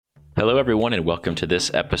Hello, everyone, and welcome to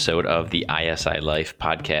this episode of the ISI Life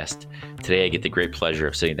podcast. Today, I get the great pleasure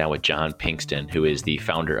of sitting down with Jon Pinkston, who is the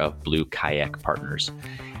founder of Blue Kayak Partners.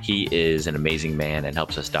 He is an amazing man and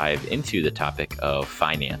helps us dive into the topic of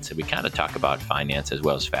finance. And we kind of talk about finance as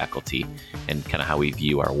well as faculty and kind of how we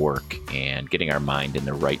view our work and getting our mind in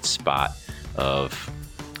the right spot of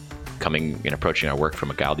coming and approaching our work from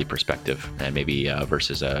a godly perspective and maybe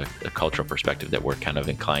versus a cultural perspective that we're kind of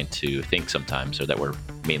inclined to think sometimes, or that we're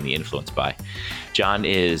mainly influenced by. Jon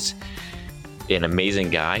is an amazing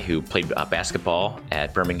guy who played basketball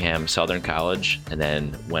at Birmingham Southern College and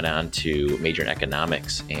then went on to major in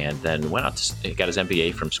economics and then went out to got his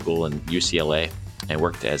MBA from school in UCLA and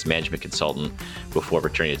worked as management consultant before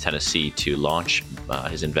returning to Tennessee to launch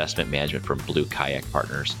his investment management firm, Blue Kayak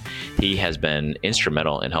Partners. He has been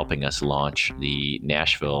instrumental in helping us launch the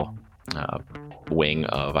Nashville wing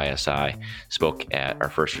of ISI, spoke at our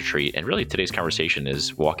first retreat, and really today's conversation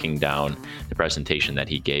is walking down the presentation that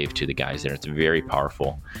he gave to the guys there. It's very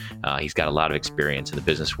powerful. He's got a lot of experience in the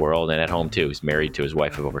business world and at home too. He's married to his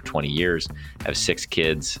wife of over 20 years, have 6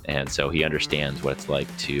 kids, and so he understands what it's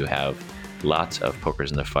like to have lots of pokers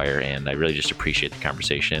in the fire, and I really just appreciate the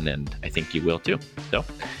conversation, and I think you will too. So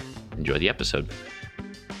enjoy the episode.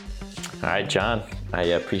 All right, Jon, I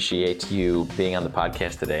appreciate you being on the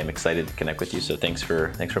podcast today. I'm excited to connect with you, so thanks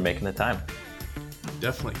for making the time.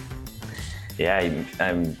 Definitely. Yeah,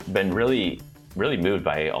 I've been really moved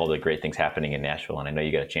by all the great things happening in Nashville, and I know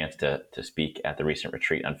you got a chance to speak at the recent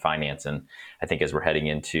retreat on finance, and I think as we're heading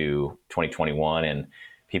into 2021 and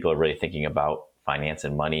people are really thinking about finance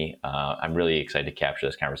and money, I'm really excited to capture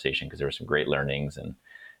this conversation because there were some great learnings. And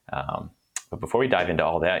but before we dive into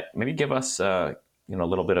all that, maybe give us a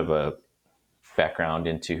little bit of a background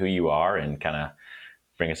into who you are and kind of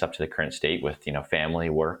bring us up to the current state with family,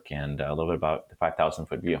 work, and a little bit about the 5,000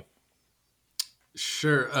 foot view.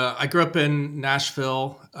 Sure. I grew up in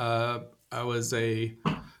Nashville. I was a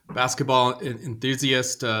basketball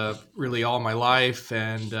enthusiast really all my life,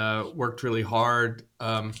 and worked really hard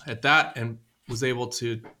at that, and was able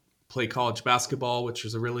to play college basketball, which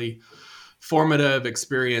was a really formative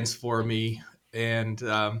experience for me, and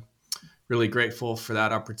really grateful for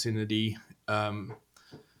that opportunity.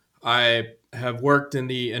 I have worked in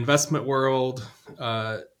the investment world,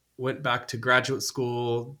 went back to graduate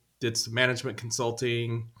school, did some management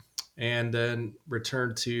consulting, and then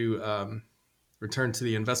returned to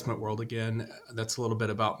the investment world again. That's a little bit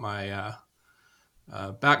about my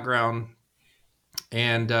background.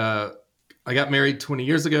 And I got married 20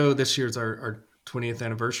 years ago. This year's our 20th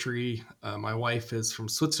anniversary. My wife is from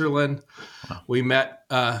Switzerland. Wow. We met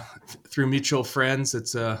through mutual friends.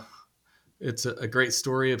 It's a great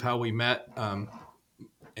story of how we met,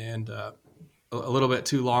 and a little bit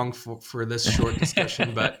too long for this short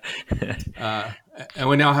discussion. But and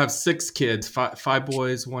we now have 6 kids, 5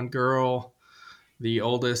 boys, 1 girl. The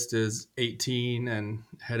oldest is 18 and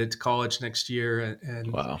headed to college next year,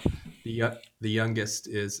 and Wow. The youngest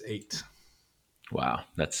is 8. Wow,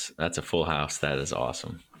 that's a full house. That is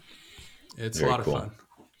awesome. It's Very a lot cool. of fun.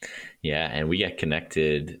 Yeah, and we got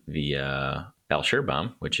connected via Al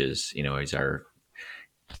Scherbaum, which is he's our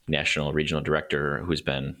national regional director, who's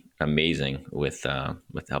been amazing with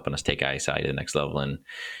helping us take ISI to the next level. And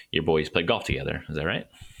your boys play golf together. Is that right?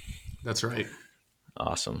 That's right.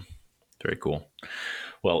 Awesome. Very cool.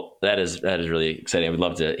 Well, that is really exciting. I would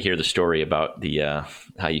love to hear the story about the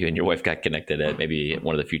how you and your wife got connected at maybe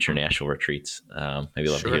one of the future Nashville retreats. Maybe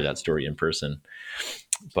love to hear that story in person.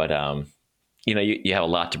 But you have a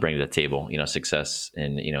lot to bring to the table. Success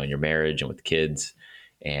in in your marriage and with kids,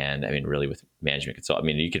 and I mean really with management consult. I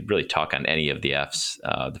mean you could really talk on any of the F's,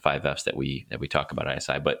 the 5 F's that we talk about at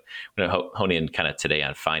ISI. But we're going to hone in kind of today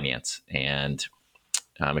on finance, and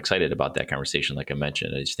I'm excited about that conversation. Like I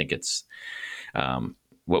mentioned, I just think it's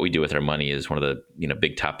what we do with our money is one of the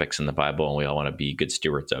big topics in the Bible, and we all want to be good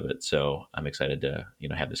stewards of it. So I'm excited to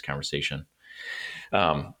have this conversation.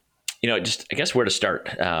 Just I guess where to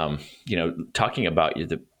start. Talking about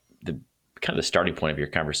the kind of the starting point of your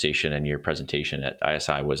conversation and your presentation at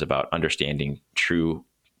ISI was about understanding true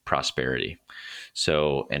prosperity.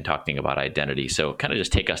 So, and talking about identity. So kind of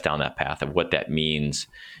just take us down that path of what that means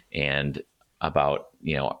and about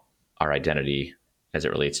our identity as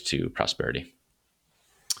it relates to prosperity.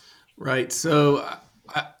 Right. So,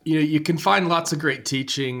 you can find lots of great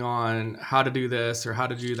teaching on how to do this or how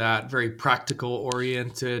to do that, very practical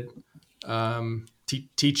oriented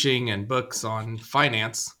teaching and books on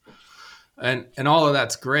finance. And all of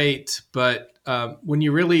that's great. But when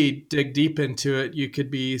you really dig deep into it, you could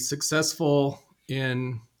be successful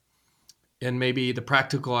in maybe the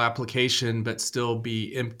practical application, but still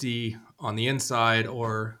be empty on the inside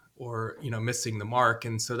or or missing the mark.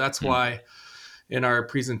 And so that's why in our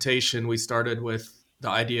presentation we started with the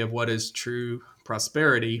idea of what is true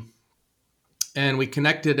prosperity, and we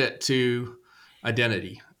connected it to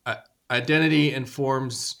identity. Identity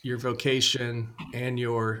informs your vocation and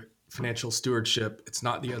your financial stewardship. It's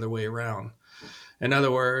not the other way around. In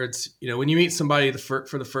other words, when you meet somebody for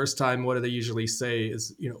the first time, what do they usually say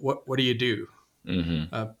is, what do you do?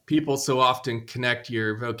 People so often connect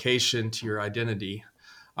your vocation to your identity.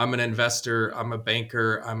 I'm an investor. I'm a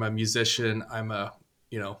banker. I'm a musician. I'm a,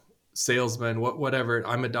 salesman, whatever.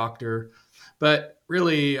 I'm a doctor. But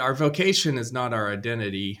really, our vocation is not our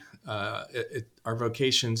identity. Our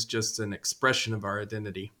vocation's just an expression of our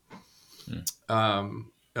identity.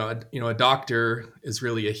 A doctor is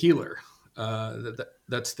really a healer.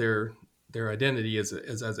 That's their identity is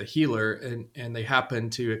as a healer, and they happen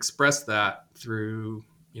to express that through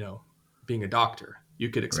being a doctor. You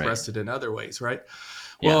could express it in other ways, right?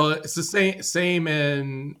 Yeah. Well, it's the same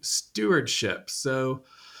in stewardship. So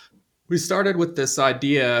we started with this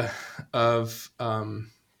idea of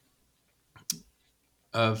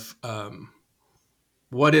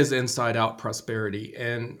what is inside out prosperity,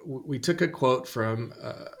 and we took a quote from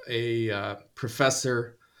a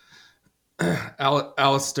professor,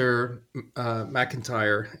 Alistair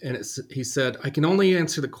McIntyre, and he said, "I can only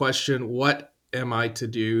answer the question, what am I to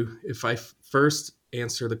do, if I first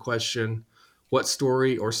answer the question, what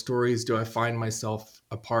story or stories do I find myself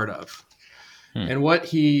a part of?" And what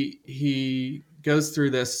he goes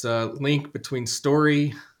through this link between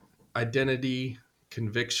story, identity,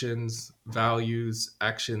 convictions, values,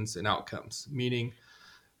 actions, and outcomes, meaning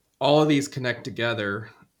all of these connect together.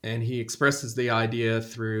 And he expresses the idea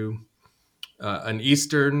through an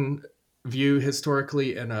Eastern view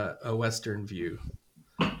historically and a Western view.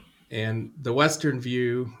 And the Western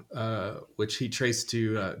view, which he traced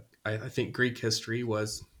to, I think, Greek history,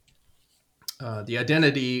 was the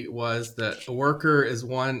identity was that a worker is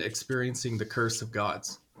one experiencing the curse of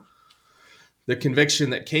gods. The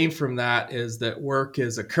conviction that came from that is that work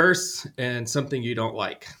is a curse and something you don't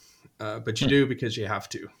like, but you do because you have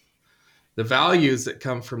to. The values that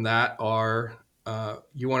come from that are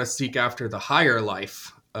you want to seek after the higher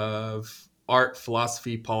life of art,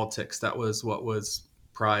 philosophy, politics. That was what was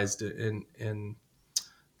prized in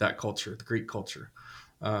that culture, the Greek culture.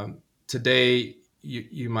 Today,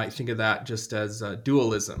 you might think of that just as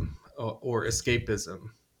dualism or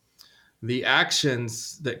escapism. The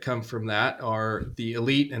actions that come from that are the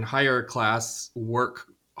elite and higher class work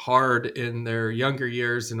hard in their younger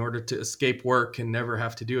years in order to escape work and never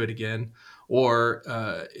have to do it again. Or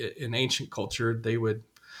in ancient culture, they would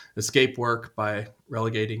escape work by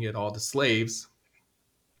relegating it all to slaves.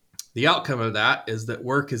 The outcome of that is that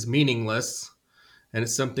work is meaningless, and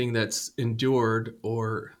it's something that's endured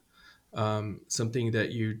or something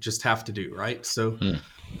that you just have to do, right? So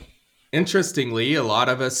interestingly, a lot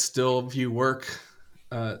of us still view work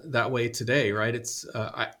that way today, right? It's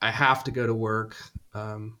I have to go to work.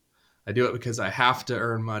 I do it because I have to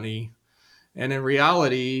earn money. And in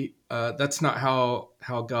reality, that's not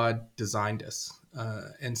how God designed us.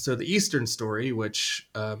 And so the Eastern story, which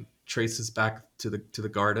traces back to the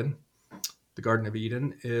Garden of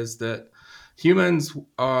Eden, is that humans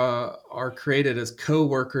are created as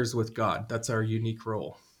co-workers with God. That's our unique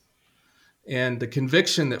role. And the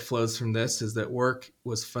conviction that flows from this is that work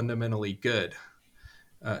was fundamentally good.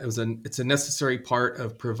 It's a necessary part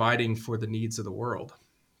of providing for the needs of the world.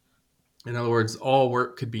 In other words, all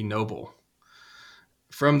work could be noble.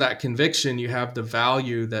 From that conviction, you have the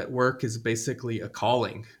value that work is basically a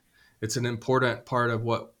calling. It's an important part of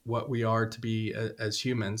what we are to be as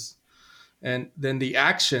humans. And then the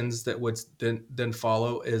actions that would then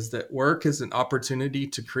follow is that work is an opportunity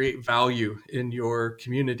to create value in your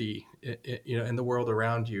community, in the world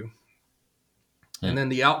around you. And then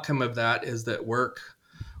the outcome of that is that work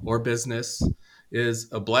or business is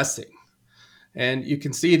a blessing. And you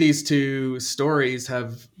can see these two stories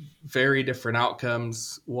have very different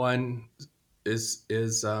outcomes. One is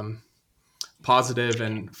positive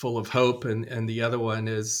and full of hope, and the other one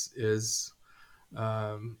is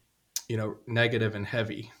negative and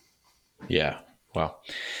heavy. Yeah. Wow.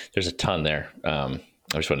 There's a ton there. I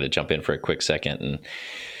just wanted to jump in for a quick second, and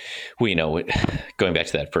going back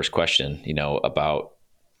to that first question, about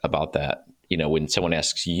that. When someone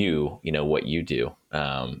asks you, what you do,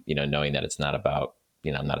 knowing that it's not about,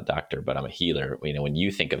 I'm not a doctor, but I'm a healer. When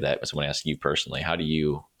you think of that, when someone asks you personally, how do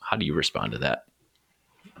you respond to that?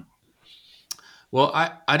 Well,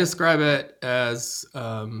 I describe it as,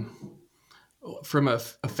 from a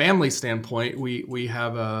family standpoint, we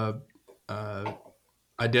have a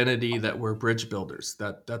identity that we're bridge builders.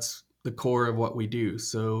 That's the core of what we do.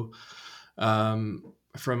 So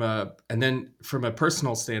from a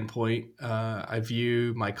personal standpoint, I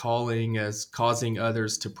view my calling as causing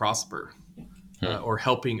others to prosper, or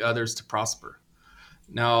helping others to prosper.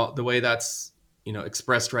 Now, the way that's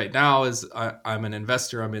expressed right now is I'm an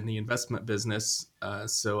investor. I'm in the investment business,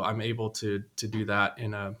 so I'm able to do that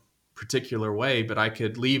in a particular way. But I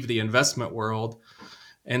could leave the investment world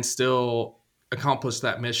and still accomplish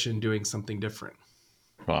that mission doing something different.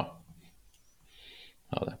 Wow.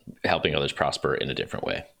 Well, helping others prosper in a different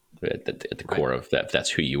way at the core of that. That's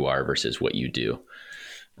who you are versus what you do.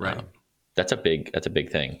 Right. That's a big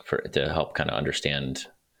thing to help kind of understand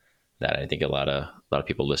that. I think a lot of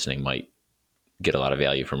people listening might get a lot of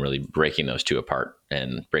value from really breaking those two apart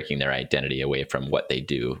and breaking their identity away from what they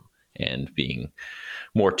do and being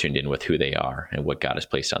more tuned in with who they are and what God has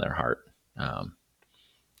placed on their heart.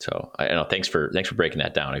 So I know, thanks for breaking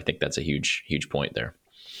that down. I think that's a huge point there.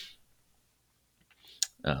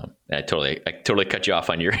 I totally cut you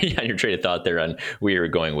off on your on your train of thought there on where you were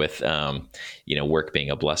going with work being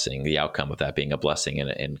a blessing, the outcome of that being a blessing,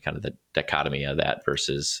 and kind of the dichotomy of that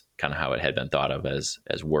versus kind of how it had been thought of as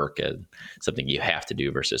work, and something you have to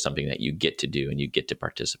do versus something that you get to do and you get to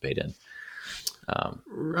participate in.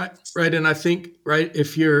 Right. And I think,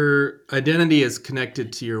 if your identity is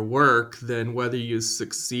connected to your work, then whether you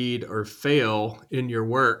succeed or fail in your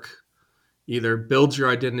work either builds your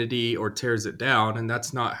identity or tears it down. And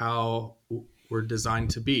that's not how we're designed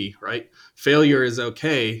to be, right? Failure is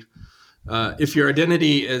okay. If your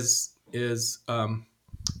identity is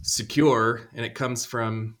secure, and it comes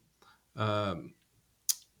from, the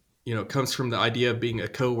idea of being a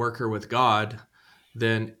co-worker with God,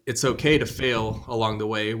 then it's okay to fail along the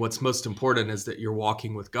way. What's most important is that you're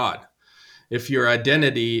walking with God. If your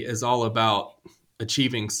identity is all about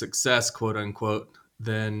achieving success, quote unquote,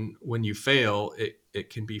 then when you fail, it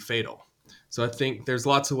can be fatal. So I think there's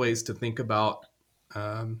lots of ways to think about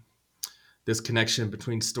this connection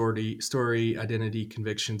between story, identity,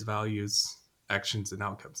 convictions, values, actions, and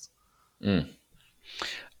outcomes. On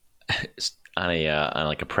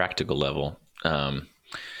like a practical level,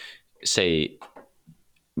 say,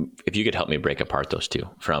 if you could help me break apart those two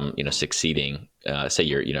from, succeeding, say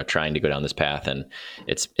you're, trying to go down this path and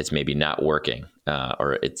it's maybe not working,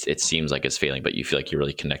 or it seems like it's failing, but you feel like you're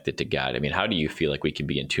really connected to God. I mean, how do you feel like we can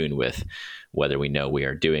be in tune with whether we know we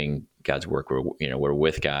are doing God's work, we're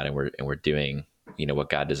with God and we're doing, what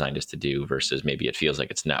God designed us to do, versus maybe it feels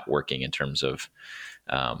like it's not working in terms of,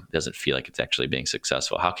 doesn't feel like it's actually being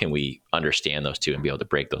successful. How can we understand those two and be able to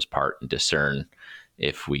break those apart and discern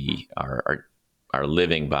if we are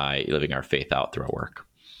living our faith out through our work?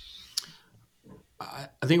 I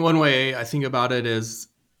think one way I think about it is,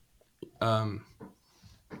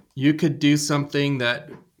 you could do something that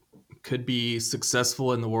could be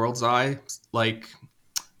successful in the world's eye, like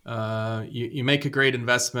you make a great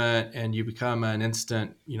investment and you become an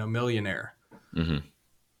instant, millionaire. Mm-hmm.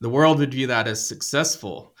 The world would view that as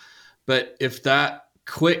successful, but if that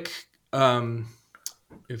quick,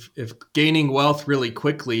 if gaining wealth really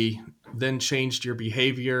quickly then changed your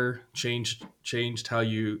behavior, changed how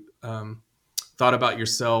you thought about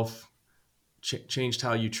yourself, changed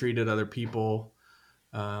how you treated other people.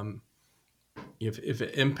 If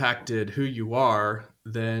it impacted who you are,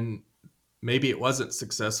 then maybe it wasn't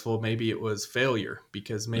successful. Maybe it was failure,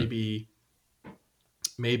 because maybe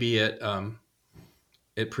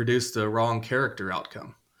it produced the wrong character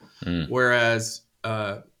outcome. Whereas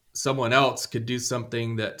someone else could do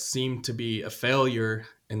something that seemed to be a failure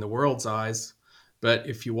in the world's eyes, but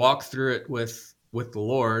if you walk through it with the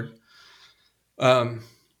Lord,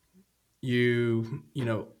 you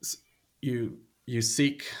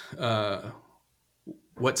seek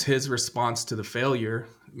what's His response to the failure.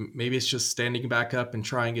 Maybe it's just standing back up and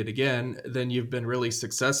trying it again. Then you've been really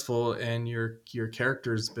successful, and your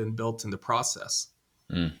character's been built in the process.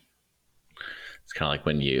 It's kind of like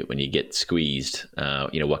when you get squeezed,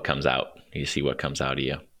 what comes out. You see what comes out of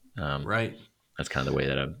you. Right. That's kind of the way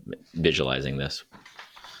that I'm visualizing this.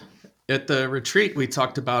 At the retreat, we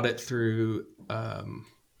talked about it through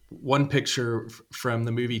one picture from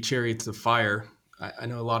the movie Chariots of Fire. I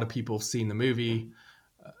know a lot of people have seen the movie.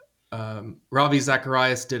 Ravi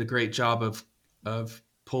Zacharias did a great job of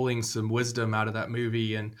pulling some wisdom out of that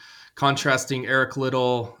movie and contrasting Eric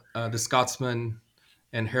Liddell, the Scotsman,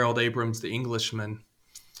 and Harold Abrams, the Englishman.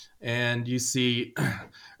 And you see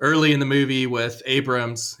early in the movie with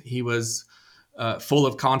Abrams, he was full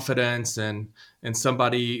of confidence, and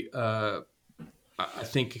somebody I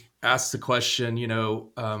think asked the question,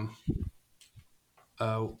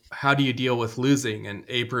 how do you deal with losing? And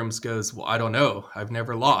Abrams goes, well, I don't know. I've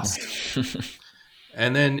never lost.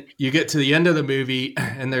 And then you get to the end of the movie,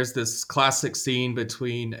 and there's this classic scene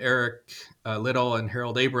between Eric Liddell and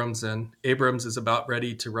Harold Abrams. And Abrams is about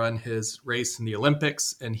ready to run his race in the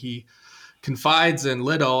Olympics. And he confides in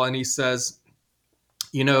Liddell and he says,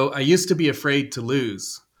 I used to be afraid to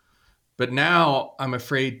lose, but now I'm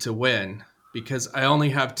afraid to win because I only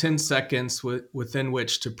have 10 seconds within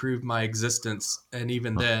which to prove my existence. And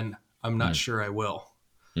even then, I'm not sure I will.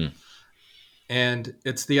 Mm. And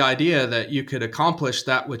it's the idea that you could accomplish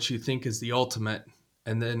that which you think is the ultimate,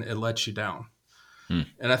 and then it lets you down.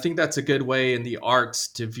 And I think that's a good way in the arts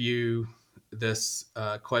to view this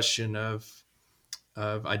question of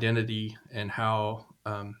identity and how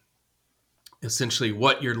essentially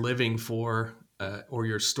what you're living for or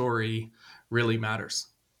your story really matters.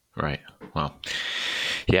 Right. Wow.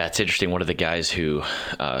 Yeah, it's interesting. One of the guys who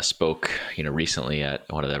spoke, recently at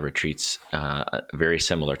one of the retreats, a very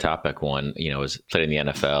similar topic. One, was played in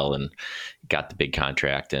the NFL and got the big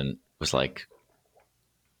contract and was like,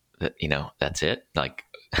 that's it. Like,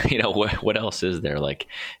 what else is there? Like,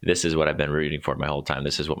 this is what I've been rooting for my whole time.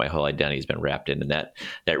 This is what my whole identity has been wrapped in. And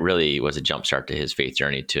that really was a jumpstart to his faith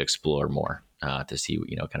journey to explore more, to see,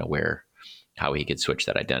 kind of how he could switch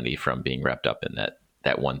that identity from being wrapped up in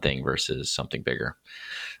that one thing versus something bigger.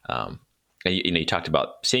 And you talked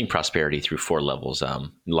about seeing prosperity through 4 levels: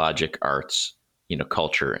 logic, arts,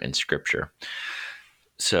 culture, and scripture.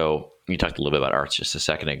 So you talked a little bit about arts just a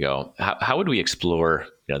second ago. How would we explore,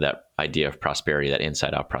 that idea of prosperity, that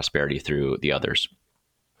inside out prosperity through the others?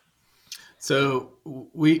 So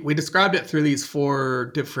we described it through these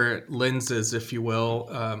 4 different lenses, if you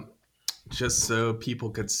will, just so people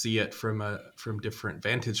could see it from different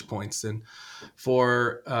vantage points. And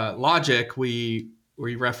for logic, we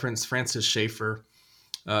reference Francis Schaeffer,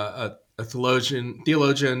 a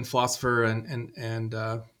theologian, philosopher, and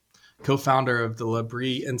co-founder of the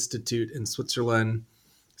L'Abri Institute in Switzerland.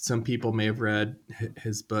 Some people may have read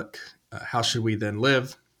his book, How Should We Then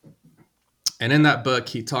Live? And in that book,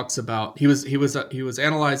 he talks about he was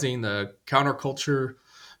analyzing the counterculture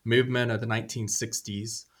movement of the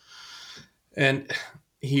 1960s. And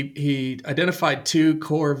he identified 2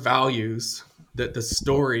 core values that the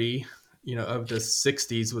story, of the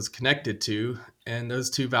 60s was connected to. And those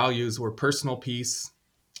 2 values were personal peace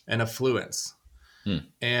and affluence.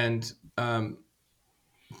 And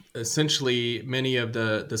essentially, many of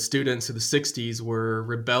the students of the 60s were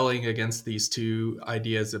rebelling against these 2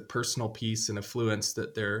 ideas of personal peace and affluence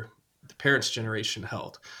that the parents' generation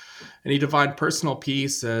held. And he defined personal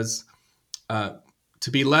peace as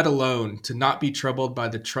to be let alone, to not be troubled by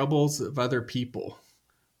the troubles of other people,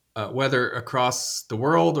 whether across the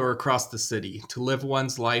world or across the city, to live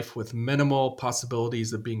one's life with minimal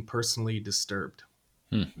possibilities of being personally disturbed.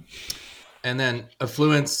 And then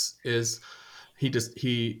affluence is,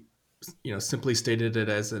 he simply stated it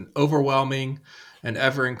as an overwhelming and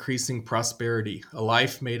ever increasing prosperity, a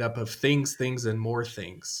life made up of things, and more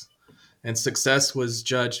things. And success was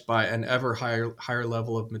judged by an ever higher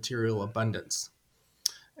level of material abundance.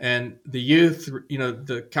 And the youth,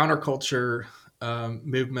 the counterculture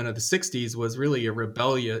movement of the 60s was really a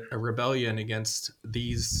rebellion against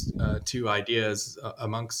these 2 ideas,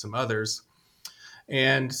 amongst some others.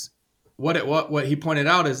 And what he pointed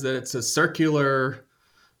out is that it's a circular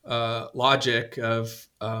logic of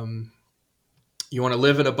you want to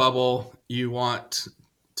live in a bubble, you want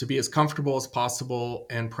to be as comfortable as possible,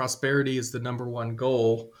 and prosperity is the number one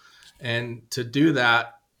goal. And to do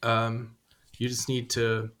that, you just need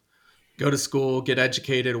to go to school, get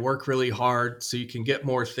educated, work really hard so you can get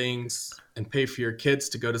more things, and pay for your kids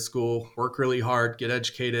to go to school, work really hard, get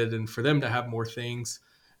educated, and for them to have more things.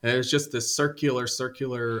 And it was just this circular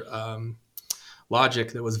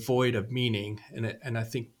logic that was void of meaning. And I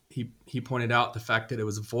think he pointed out the fact that it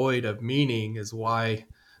was void of meaning is why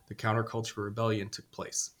the counterculture rebellion took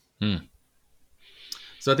place.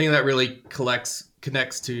 So I think that really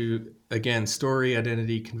connects to, again, story,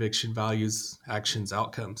 identity, conviction, values, actions,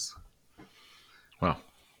 outcomes. Wow.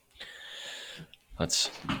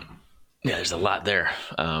 There's a lot there.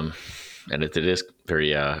 And it is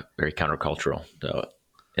very, very countercultural. So,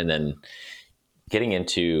 and then getting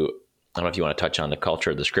into, I don't know if you want to touch on the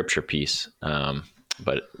culture of the scripture piece,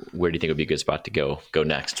 but where do you think would be a good spot to go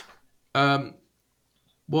next?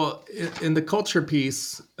 Well, in the culture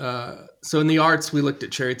piece, so in the arts, we looked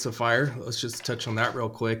at Chariots of Fire. Let's just touch on that real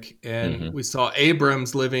quick. And we saw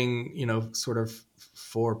Abrams living, sort of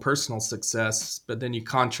for personal success, but then you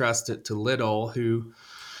contrast it to Liddell, who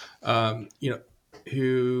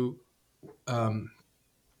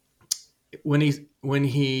when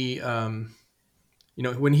he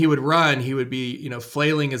would run, he would be,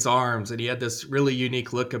 flailing his arms, and he had this really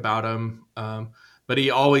unique look about him. but he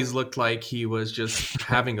always looked like he was just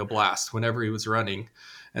having a blast whenever he was running.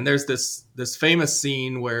 And there's this famous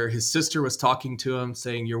scene where his sister was talking to him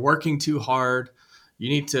saying, "You're working too hard. You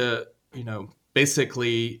need to,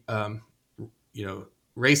 basically,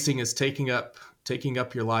 racing is taking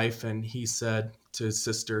up your life." And he said to his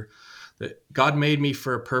sister that God made me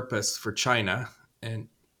for a purpose for China. And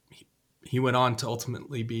he went on to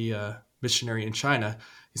ultimately be a missionary in China.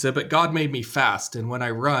 He said, "But God made me fast. And when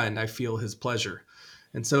I run, I feel his pleasure."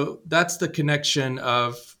 And so that's the connection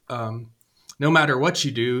of, no matter what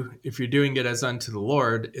you do, if you're doing it as unto the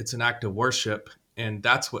Lord, it's an act of worship. And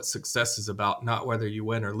that's what success is about, not whether you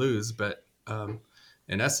win or lose, but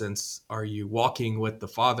in essence, are you walking with the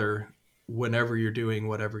Father whenever you're doing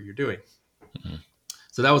whatever you're doing? Mm-hmm.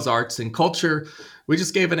 So that was arts. And culture, we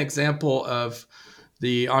just gave an example of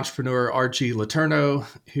the entrepreneur R.G. Letourneau,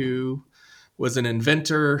 who was an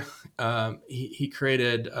inventor. He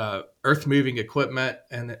created earth-moving equipment.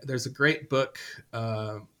 And there's a great book,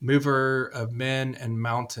 Mover of Men and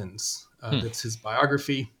Mountains. That's his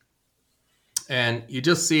biography. And you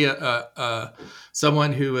just see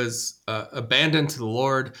someone who is abandoned to the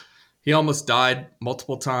Lord. He almost died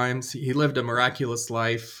multiple times. He lived a miraculous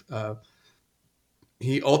life.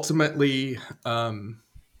 He ultimately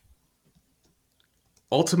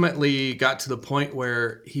got to the point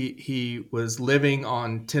where he was living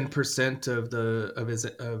on 10% of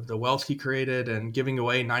the wealth he created and giving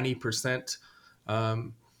away 90%.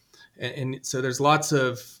 And so there's lots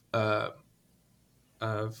of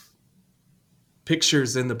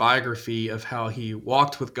pictures in the biography of how he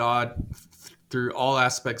walked with God through all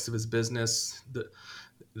aspects of his business.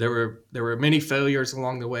 There were many failures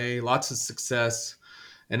along the way, lots of success.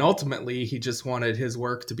 And ultimately, he just wanted his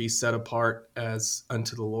work to be set apart as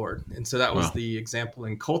unto the Lord. And so that was the example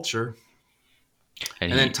in culture.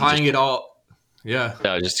 And then tying it all. Yeah.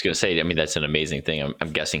 I was just going to say, I mean, that's an amazing thing.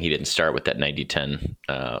 I'm guessing he didn't start with that 90-10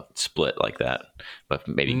 split like that, but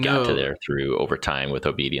maybe got to there through over time with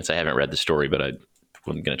obedience. I haven't read the story, but I'm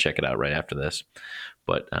going to check it out right after this.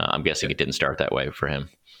 But I'm guessing it didn't start that way for him.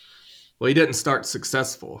 Well, he didn't start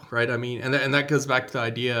successful, right? I mean, and that goes back to the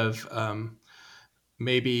idea of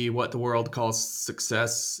maybe what the world calls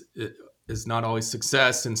success is not always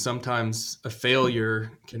success, and sometimes a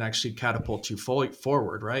failure can actually catapult you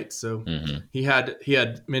forward, right? So he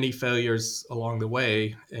had many failures along the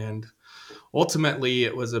way, and ultimately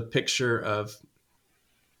it was a picture of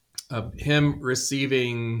him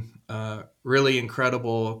receiving really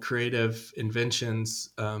incredible creative inventions.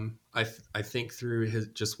 I think through his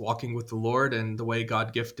just walking with the Lord and the way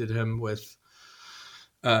God gifted him with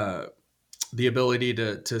the ability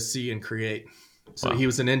to see and create. So he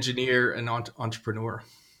was an engineer and entrepreneur.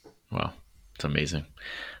 Wow. It's amazing.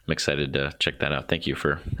 I'm excited to check that out. Thanks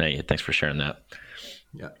for sharing that.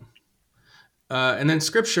 Yeah. And then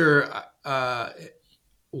scripture,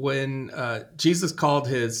 when Jesus called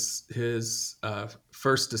his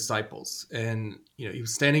first disciples, and he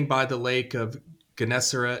was standing by the lake of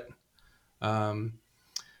Gennesaret, and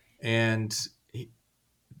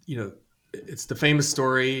it's the famous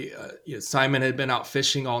story. Simon had been out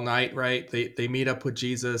fishing all night, right? They meet up with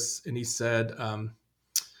Jesus, and he said,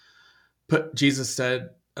 Jesus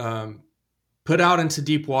said, "Put out into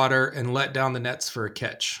deep water and let down the nets for a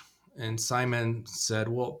catch." And Simon said,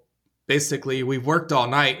 "Well, basically, we've worked all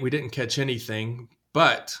night. We didn't catch anything,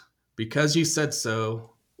 but because you said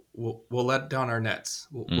so, we'll let down our nets.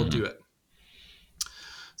 We'll do it."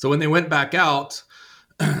 So when they went back out,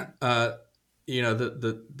 the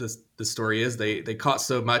story is they caught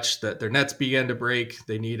so much that their nets began to break.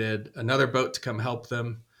 They needed another boat to come help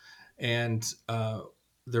them. And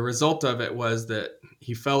the result of it was that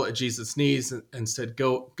he fell at Jesus' knees and said,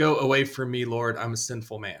 go away from me, Lord, I'm a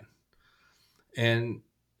sinful man. And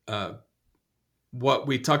what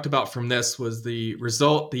we talked about from this was the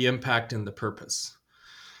result, the impact, and the purpose.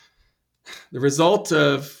 The result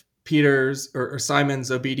of Peter's or Simon's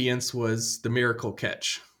obedience was the miracle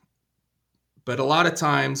catch. But a lot of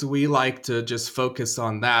times we like to just focus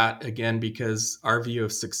on that, again, because our view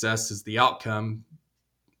of success is the outcome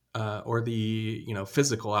or the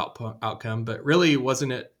physical outcome. But really,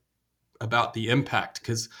 wasn't it about the impact?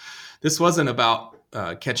 Because this wasn't about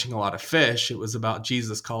catching a lot of fish. It was about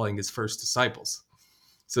Jesus calling his first disciples.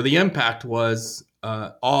 So the impact was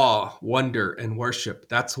awe, wonder, and worship.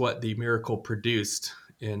 That's what the miracle produced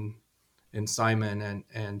in Simon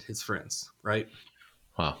and his friends, right?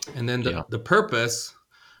 Wow. And then the purpose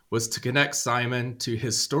was to connect Simon to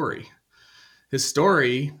his story. His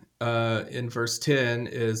story in verse 10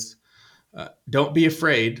 is, don't be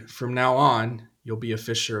afraid. From now on, you'll be a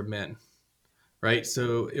fisher of men, right?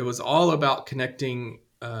 So it was all about connecting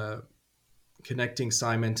connecting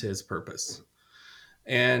Simon to his purpose.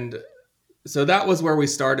 And so that was where we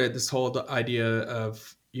started this whole idea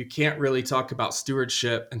of you can't really talk about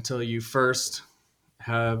stewardship until you first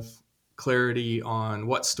have clarity on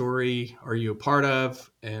what story are you a part of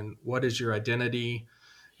and what is your identity,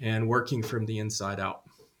 and working from the inside out.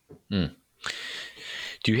 Mm.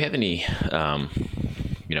 Do you have any,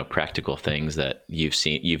 practical things that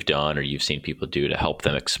you've done, or you've seen people do to help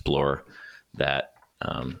them explore that,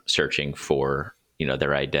 searching for,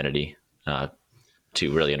 their identity,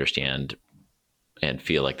 to really understand and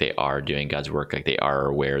feel like they are doing God's work, like they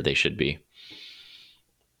are where they should be?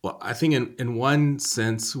 Well, I think in one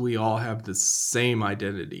sense, we all have the same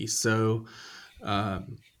identity. So,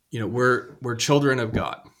 we're children of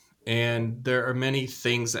God, and there are many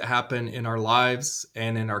things that happen in our lives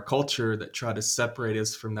and in our culture that try to separate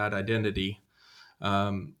us from that identity.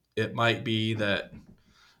 It might be that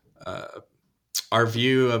our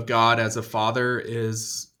view of God as a father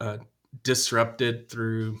is disrupted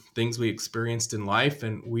through things we experienced in life,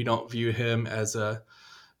 and we don't view him as a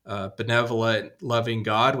benevolent, loving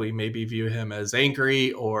God. We maybe view him as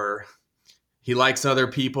angry, or he likes other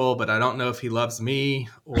people, but I don't know if he loves me.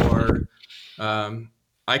 Or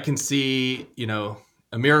I can see,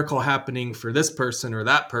 a miracle happening for this person or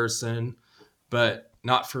that person, but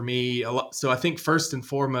not for me. So I think first and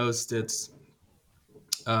foremost, it's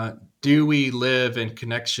do we live in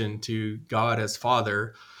connection to God as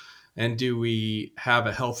Father, and do we have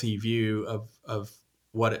a healthy view of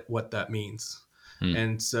what that means?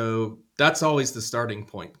 And so that's always the starting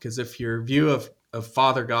point, because if your view of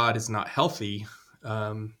Father God is not healthy,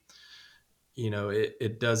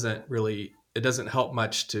 it doesn't help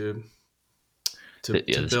much to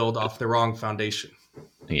build off the wrong foundation.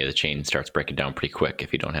 Yeah, the chain starts breaking down pretty quick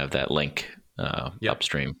if you don't have that link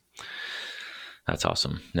upstream. That's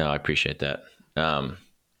awesome. No, I appreciate that. And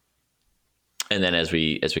then as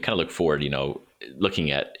we kind of look forward, looking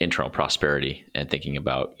at internal prosperity and thinking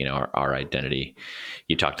about, our identity,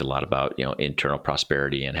 you talked a lot about, internal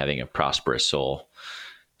prosperity and having a prosperous soul.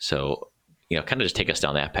 So, kind of just take us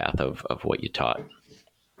down that path of what you taught.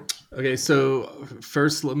 Okay. So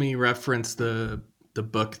first, let me reference the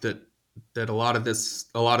book that a lot of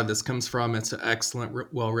this comes from. It's an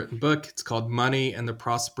excellent, well-written book. It's called Money and the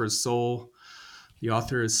Prosperous Soul. The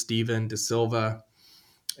author is Stephen De Silva.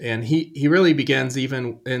 And he really begins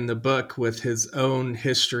even in the book with his own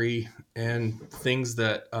history and things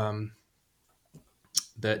that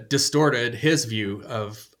that distorted his view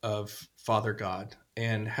of Father God,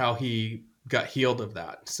 and how he got healed of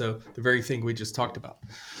that. So the very thing we just talked about.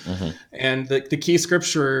 Mm-hmm. And the key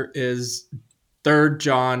scripture is 3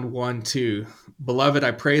 John 1:2. Beloved,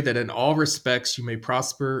 I pray that in all respects you may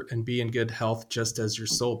prosper and be in good health, just as your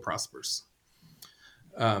soul prospers.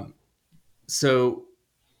 So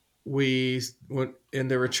in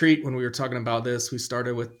the retreat, when we were talking about this, we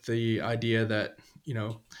started with the idea that,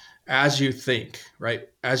 as you think, right?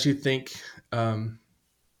 As you think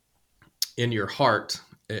in your heart,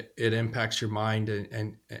 it impacts your mind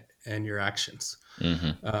and your actions.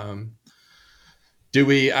 Mm-hmm. Do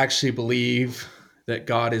we actually believe that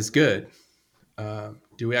God is good?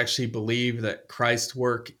 Do we actually believe that Christ's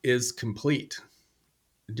work is complete?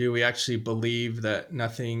 Do we actually believe that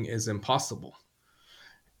nothing is impossible?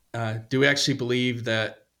 Do we actually believe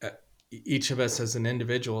that each of us as an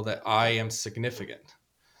individual, that I am significant?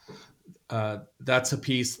 That's a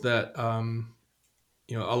piece that,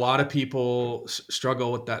 a lot of people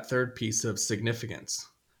struggle with, that third piece of significance.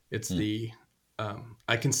 It's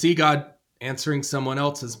I can see God answering someone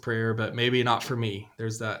else's prayer, but maybe not for me.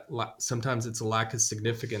 There's that, sometimes it's a lack of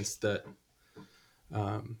significance that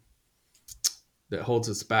holds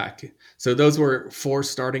us back. So those were 4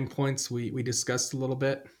 starting points we discussed a little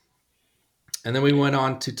bit. And then we went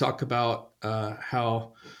on to talk about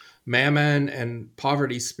how mammon and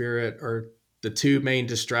poverty spirit are the 2 main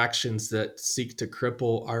distractions that seek to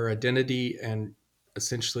cripple our identity and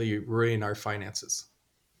essentially ruin our finances.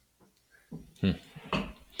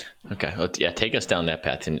 Okay. Well, yeah, take us down that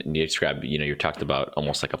path. And you described, you talked about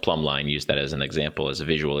almost like a plumb line. Use that as an example, as a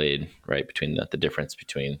visual aid, right? Between the difference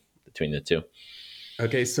between the 2.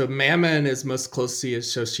 Okay. So mammon is most closely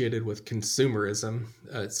associated with consumerism.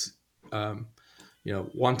 It's,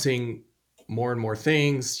 wanting more and more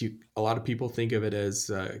things. A lot of people think of it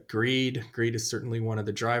as greed. Greed is certainly one of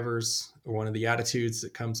the drivers, or one of the attitudes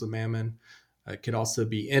that comes with mammon. It could also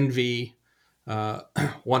be envy,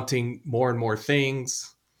 wanting more and more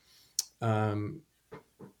things. The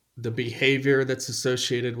behavior that's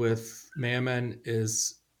associated with mammon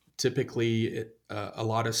is typically a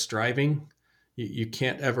lot of striving. You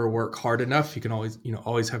can't ever work hard enough. You can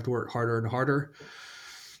always have to work harder and harder.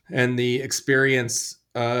 And the experience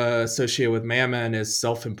associated with mammon is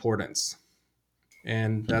self-importance.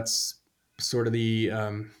 And that's sort of the,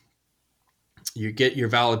 you get your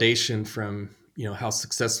validation from, how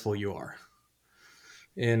successful you are.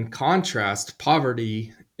 In contrast,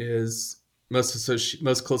 poverty is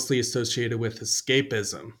most closely associated with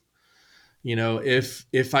escapism.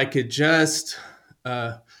 If I could just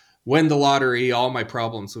win the lottery, all my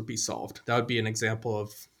problems would be solved. That would be an example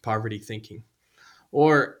of poverty thinking.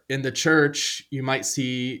 Or in the church, you might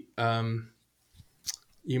see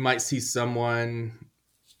someone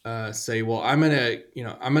say, "Well, I'm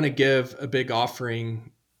gonna give a big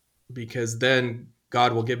offering because then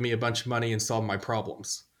God will give me a bunch of money and solve my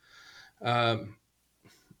problems."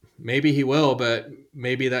 Maybe He will, but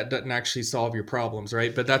maybe that doesn't actually solve your problems,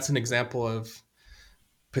 right? But that's an example of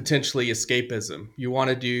potentially escapism. You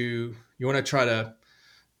want to try to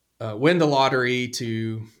win the lottery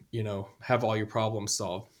to have all your problems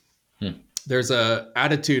solved. There's a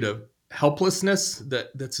attitude of helplessness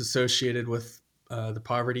that's associated with the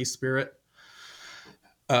poverty spirit.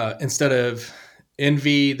 Instead of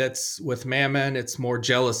envy that's with mammon, it's more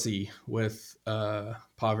jealousy with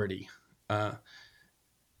poverty.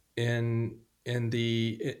 In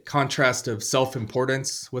the contrast of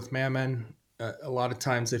self-importance with mammon, a lot of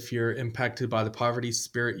times if you're impacted by the poverty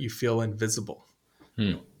spirit, you feel invisible.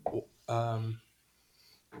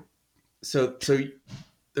 So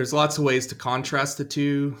there's lots of ways to contrast the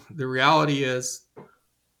two. The reality is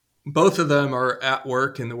both of them are at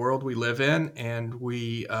work in the world we live in, and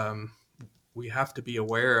we have to be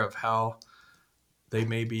aware of how they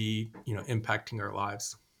may be, impacting our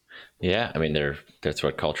lives. Yeah, I mean, that's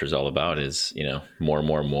what culture is all about. Is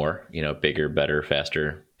more, bigger, better,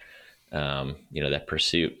 faster. That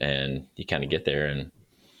pursuit, and you kind of get there, and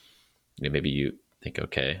maybe you think,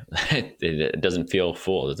 okay, it doesn't feel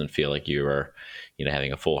full. It doesn't feel like you are,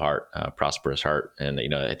 having a full heart, prosperous heart. And,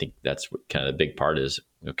 I think that's what kind of the big part is,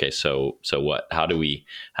 okay, so what, how do we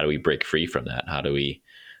break free from that? How do we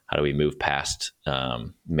move past,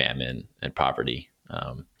 mammon and poverty?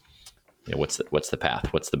 What's the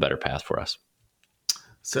path? What's the better path for us?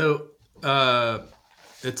 So,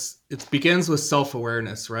 it begins with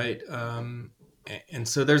self-awareness, right? And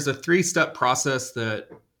so there's a 3-step process that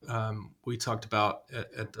we talked about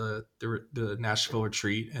at the Nashville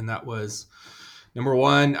retreat, and that was number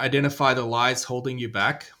 1: identify the lies holding you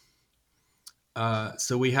back.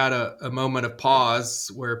 So we had a moment of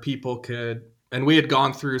pause where people could, and we had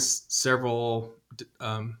gone through several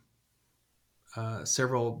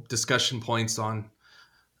discussion points on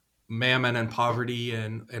mammon and poverty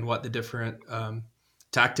and what the different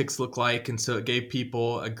tactics look like. And so it gave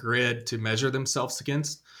people a grid to measure themselves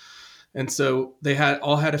against. And so they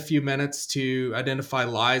all had a few minutes to identify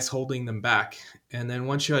lies holding them back. And then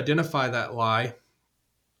once you identify that lie,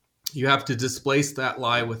 you have to displace that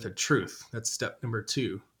lie with a truth. That's step number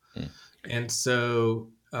 2. And so,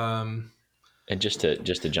 and just to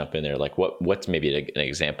jump in there, like what's maybe an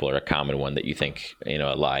example or a common one that you think, a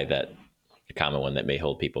lie a common one that may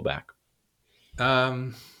hold people back?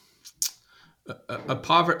 An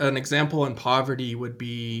example in poverty would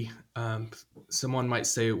be, someone might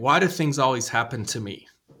say, "Why do things always happen to me?"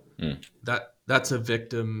 That's a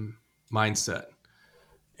victim mindset.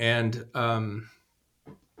 And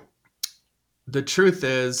the truth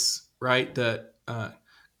is, right, that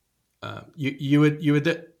you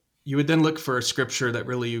would then look for a scripture that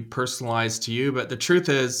really personalized to you. But the truth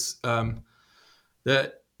is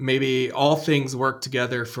that maybe all things work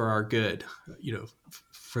together for our good,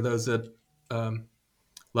 for those that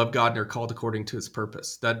love God and are called according to His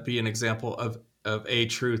purpose. That'd be an example of a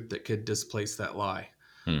truth that could displace that lie.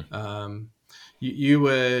 You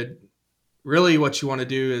would really, what you want to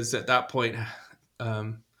do is at that point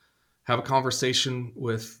have a conversation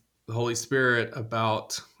with the Holy Spirit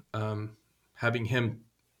about having Him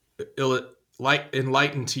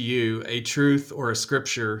enlighten to you a truth or a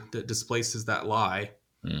scripture that displaces that lie.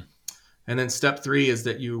 And then step 3 is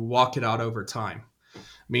that you walk it out over time,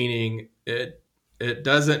 meaning it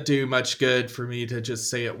doesn't do much good for me to just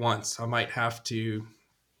say it once. I might have to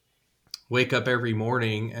wake up every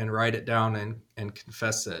morning and write it down and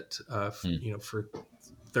confess it, for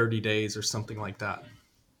 30 days or something like that.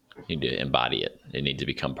 You need to embody it. It needs to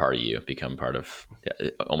become part of you, become part of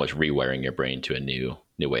almost rewiring your brain to a new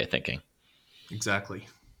way of thinking. Exactly.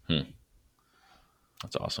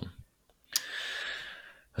 That's awesome.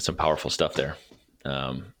 That's some powerful stuff there.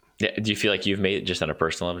 Do you feel like you've made it just on a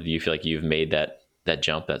personal level? Do you feel like you've made that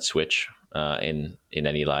jump, that switch in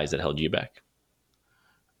any lies that held you back?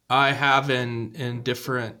 I have in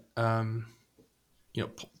different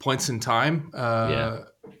points in time.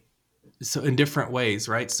 so in different ways,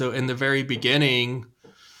 right? So in the very beginning,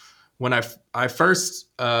 when I first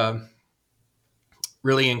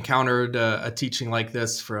really encountered a teaching like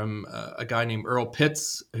this from a guy named Earl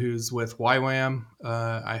Pitts, who's with YWAM.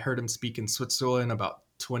 I heard him speak in Switzerland about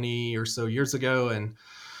 20 or so years ago, and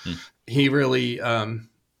he really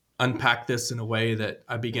unpacked this in a way that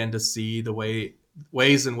I began to see the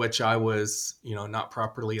ways in which I was, not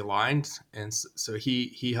properly aligned. And so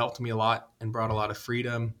he helped me a lot and brought a lot of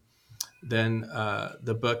freedom. Then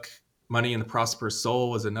the book Money and the Prosperous Soul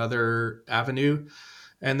was another avenue.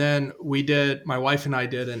 And then my wife and I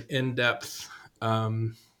did an in-depth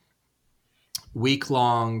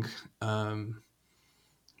week-long,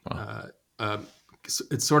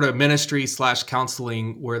 it's sort of ministry /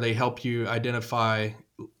 counseling where they help you identify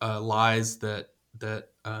lies that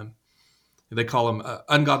they call them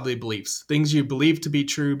ungodly beliefs, things you believe to be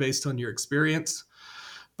true based on your experience,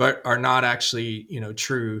 but are not actually,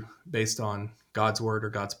 true based on God's word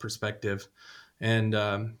or God's perspective. And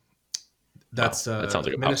that's wow. That sounds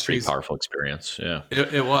like a pretty powerful experience. Yeah,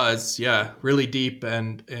 it was. Yeah, really deep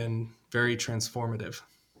and very transformative.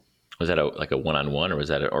 Was that like a one-on-one, or was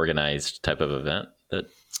that an organized type of event that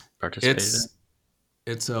participated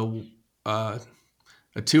in? It's a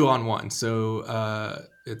 2-on-1. So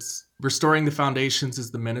it's Restoring the Foundations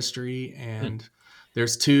is the ministry, and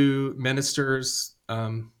there's 2 ministers.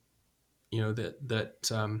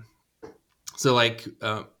 So like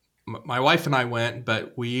my wife and I went,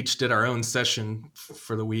 but we each did our own session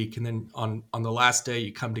for the week, and then on the last day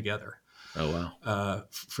you come together. Oh wow!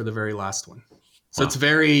 For the very last one. So It's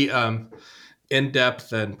very in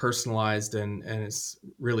depth and personalized, and it's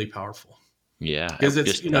really powerful. Yeah, because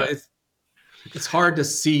it's it's hard to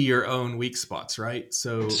see your own weak spots, right?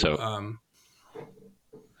 So so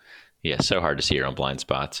hard to see your own blind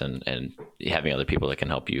spots, and having other people that can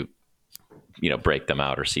help you, break them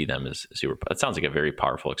out or see them is super. That sounds like a very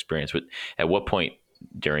powerful experience. But at what point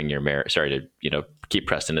during your marriage? Sorry to keep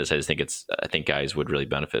pressing this. I think guys would really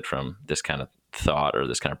benefit from this kind of thought or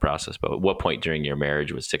this kind of process. But at what point during your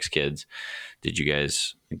marriage with 6 kids did you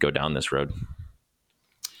guys go down this road?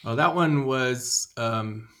 Well, that one was,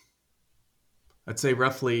 I'd say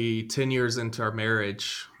roughly 10 years into our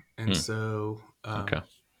marriage. And so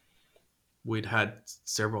we'd had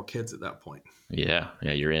several kids at that point. Yeah.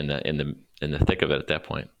 You're in the thick of it at that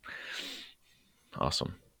point.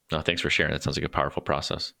 Awesome. No, thanks for sharing. That sounds like a powerful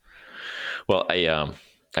process. Well, I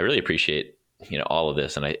really appreciate, all of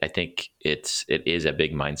this. And I think it is a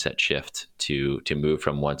big mindset shift to move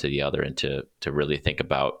from one to the other and to really think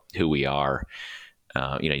about who we are.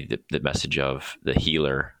 The message of the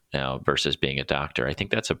healer versus being a doctor. I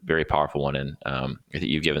think that's a very powerful one. And I think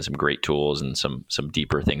you've given some great tools and some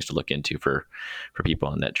deeper things to look into for people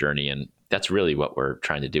on that journey. And that's really what we're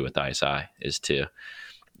trying to do with ISI, is to,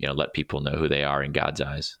 let people know who they are in God's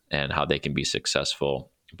eyes and how they can be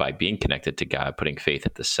successful by being connected to God, putting faith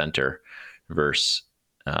at the center versus,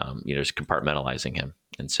 just compartmentalizing him.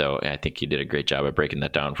 And so I think you did a great job of breaking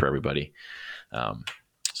that down for everybody.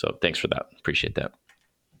 So thanks for that. Appreciate that.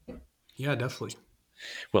 Yeah, definitely.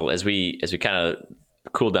 Well, as we kind of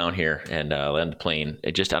cool down here and land the plane,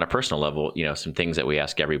 just on a personal level, some things that we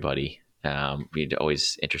ask everybody. It's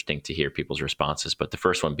always interesting to hear people's responses, but the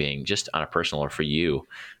first one being just on a personal, or for you,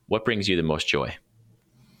 what brings you the most joy?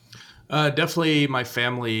 Definitely my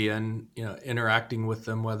family, and interacting with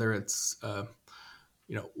them, whether it's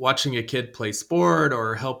watching a kid play sport,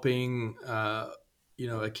 or helping a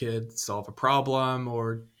kid solve a problem,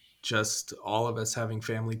 or just all of us having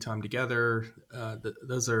family time together.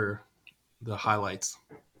 Those are the highlights.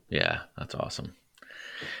 Yeah, that's awesome.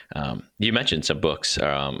 You mentioned some books.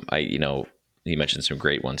 You mentioned some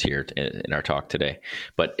great ones here in our talk today,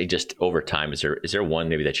 but just over time, is there one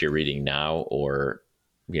maybe that you're reading now, or,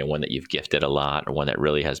 one that you've gifted a lot, or one that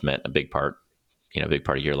really has meant a big part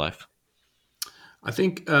of your life? I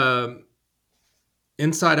think,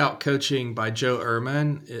 Inside Out Coaching by Joe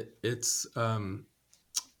Ehrman.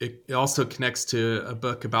 It also connects to a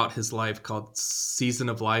book about his life called Season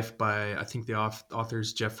of Life by, I think the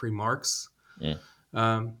author's Jeffrey Marks. Yeah.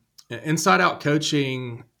 Inside Out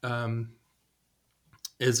Coaching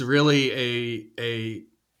is really a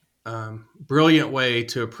brilliant way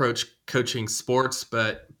to approach coaching sports,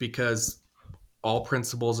 but because all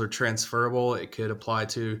principles are transferable, it could apply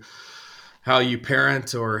to how you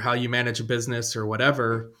parent or how you manage a business or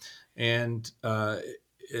whatever. And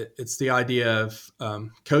it's the idea of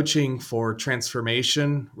coaching for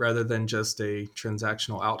transformation rather than just a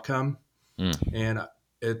transactional outcome. And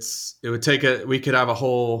we could have a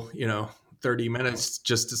whole 30 minutes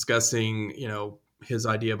just discussing his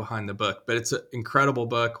idea behind the book. But it's an incredible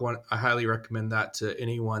book. I highly recommend that to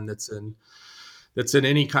anyone that's in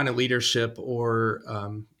any kind of leadership or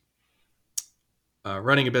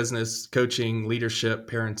running a business, coaching, leadership,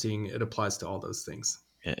 parenting. It applies to all those things.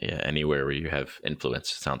 Yeah, anywhere where you have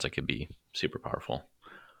influence, it sounds like it'd be super powerful.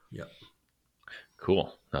 Yep.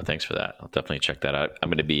 Cool. No, thanks for that. I'll definitely check that out. I'm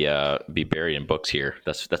going to be buried in books here.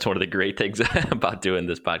 That's one of the great things about doing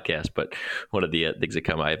this podcast. But one of the things that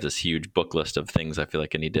come, I have this huge book list of things I feel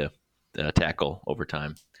like I need to tackle over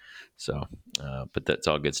time. So, but that's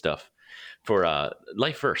all good stuff. For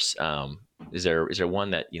life verse, is there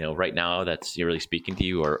one that right now that's really speaking to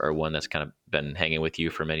you, or one that's kind of been hanging with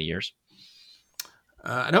you for many years?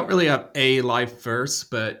 I don't really have a life verse,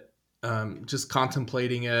 but just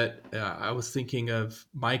contemplating it, I was thinking of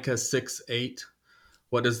Micah 6:8.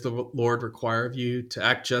 What does the Lord require of you? To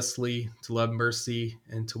act justly, to love mercy,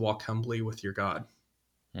 and to walk humbly with your God.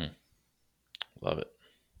 Love it.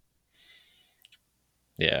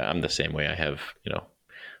 Yeah, I'm the same way. I have,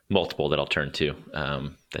 multiple that I'll turn to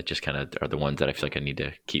that just kind of are the ones that I feel like I need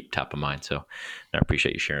to keep top of mind. So I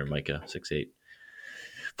appreciate you sharing Micah 6:8.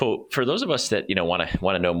 For those of us that want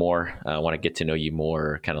to know more, want to get to know you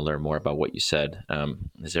more, kind of learn more about what you said,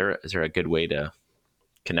 is there a good way to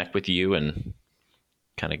connect with you and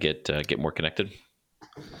kind of get more connected?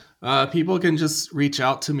 People can just reach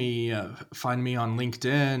out to me, find me on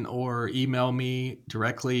LinkedIn, or email me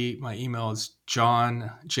directly. My email is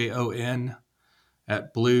Jon, Jon,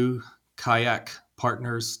 at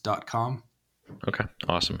bluekayakpartners.com. Okay,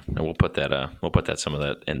 awesome. And we'll put that some of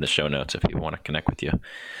that in the show notes if you want to connect with you.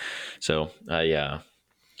 So I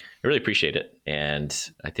really appreciate it, and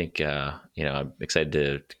I think I'm excited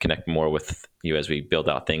to connect more with you as we build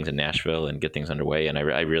out things in Nashville and get things underway. And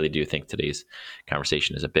I really do think today's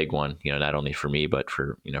conversation is a big one, not only for me but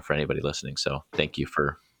for anybody listening. So thank you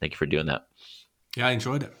for doing that. Yeah, I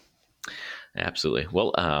enjoyed it. Absolutely.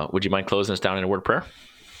 Well, would you mind closing us down in a word of prayer?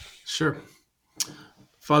 Sure.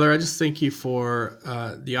 Father, I just thank you for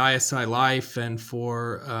the ISI Life and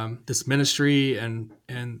for this ministry and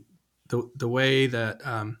the way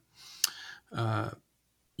that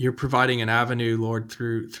you're providing an avenue, Lord,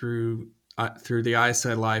 through the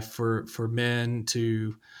ISI Life for men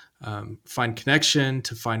to find connection,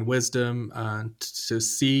 to find wisdom, to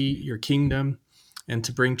see your kingdom, and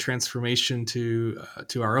to bring transformation to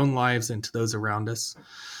our own lives and to those around us.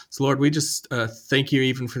 So, Lord, we just thank you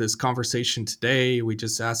even for this conversation today. We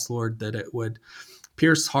just ask, Lord, that it would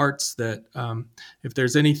pierce hearts, that if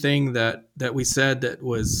there's anything that we said that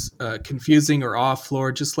was confusing or off,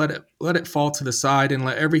 Lord, just let it fall to the side, and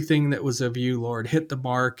let everything that was of you, Lord, hit the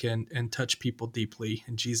mark and touch people deeply.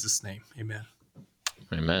 In Jesus' name, amen.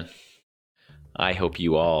 Amen. I hope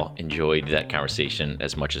you all enjoyed that conversation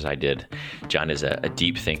as much as I did. Jon is a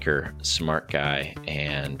deep thinker, smart guy,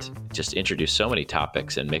 and just introduced so many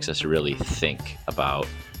topics and makes us really think about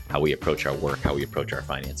how we approach our work, how we approach our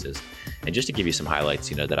finances. And just to give you some highlights,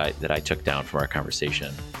 that I took down from our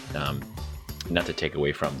conversation, not to take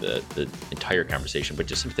away from the entire conversation, but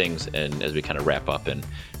just some things, and as we kind of wrap up and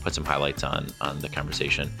put some highlights on the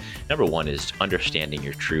conversation. Number one is understanding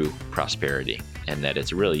your true prosperity, and that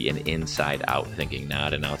it's really an inside-out thinking,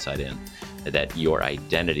 not an outside-in, that your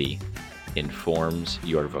identity informs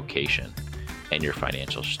your vocation and your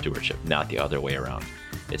financial stewardship, not the other way around.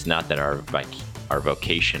 It's not that our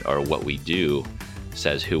vocation or what we do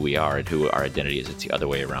says who we are and who our identity is. It's the other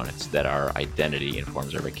way around. It's that our identity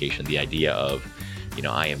informs our vocation. The idea of,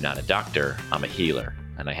 I am not a doctor, I'm a healer,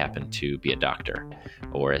 and I happen to be a doctor.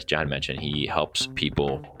 Or as Jon mentioned, he helps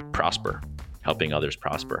people prosper, helping others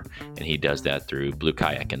prosper. And he does that through Blue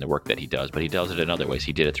Kayak and the work that he does, but he does it in other ways.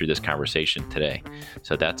 He did it through this conversation today.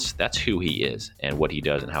 So that's who he is, and what he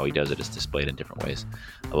does and how he does it is displayed in different ways.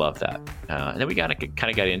 I love that. And then we kind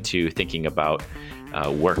of got into thinking about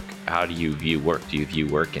work. How do you view work? Do you view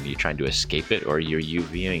work and you're trying to escape it, or are you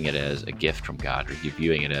viewing it as a gift from God? Or are you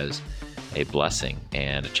viewing it as a blessing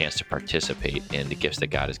and a chance to participate in the gifts that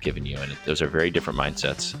God has given you? And those are very different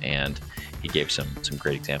mindsets, and he gave some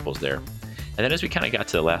great examples there. And then as we kind of got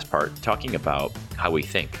to the last part, talking about how we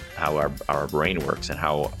think, how our brain works, and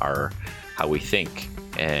how we think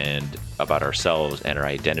and about ourselves and our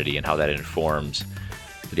identity, and how that informs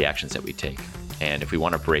the actions that we take. And if we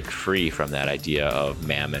want to break free from that idea of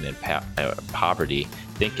mammon and poverty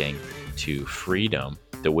thinking to freedom,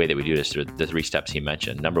 the way that we do this through the 3 steps he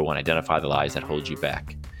mentioned. Number 1, identify the lies that hold you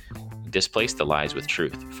back. Displace the lies with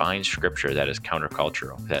truth. Find scripture that is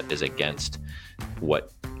countercultural, that is against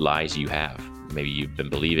what lies you have. Maybe you've been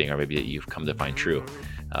believing, or maybe that you've come to find true.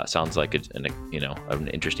 Sounds like it's an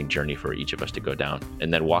interesting journey for each of us to go down,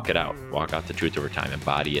 and then walk out the truth over time,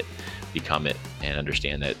 embody it, become it, and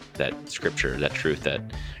understand that scripture, that truth that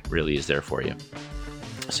really is there for you.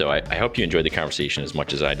 So I hope you enjoyed the conversation as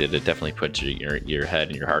much as I did. It definitely puts your head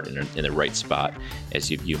and your heart in the right spot as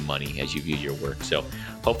you view money, as you view your work. So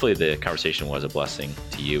hopefully the conversation was a blessing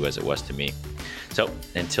to you as it was to me. So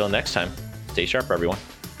until next time, stay sharp, everyone.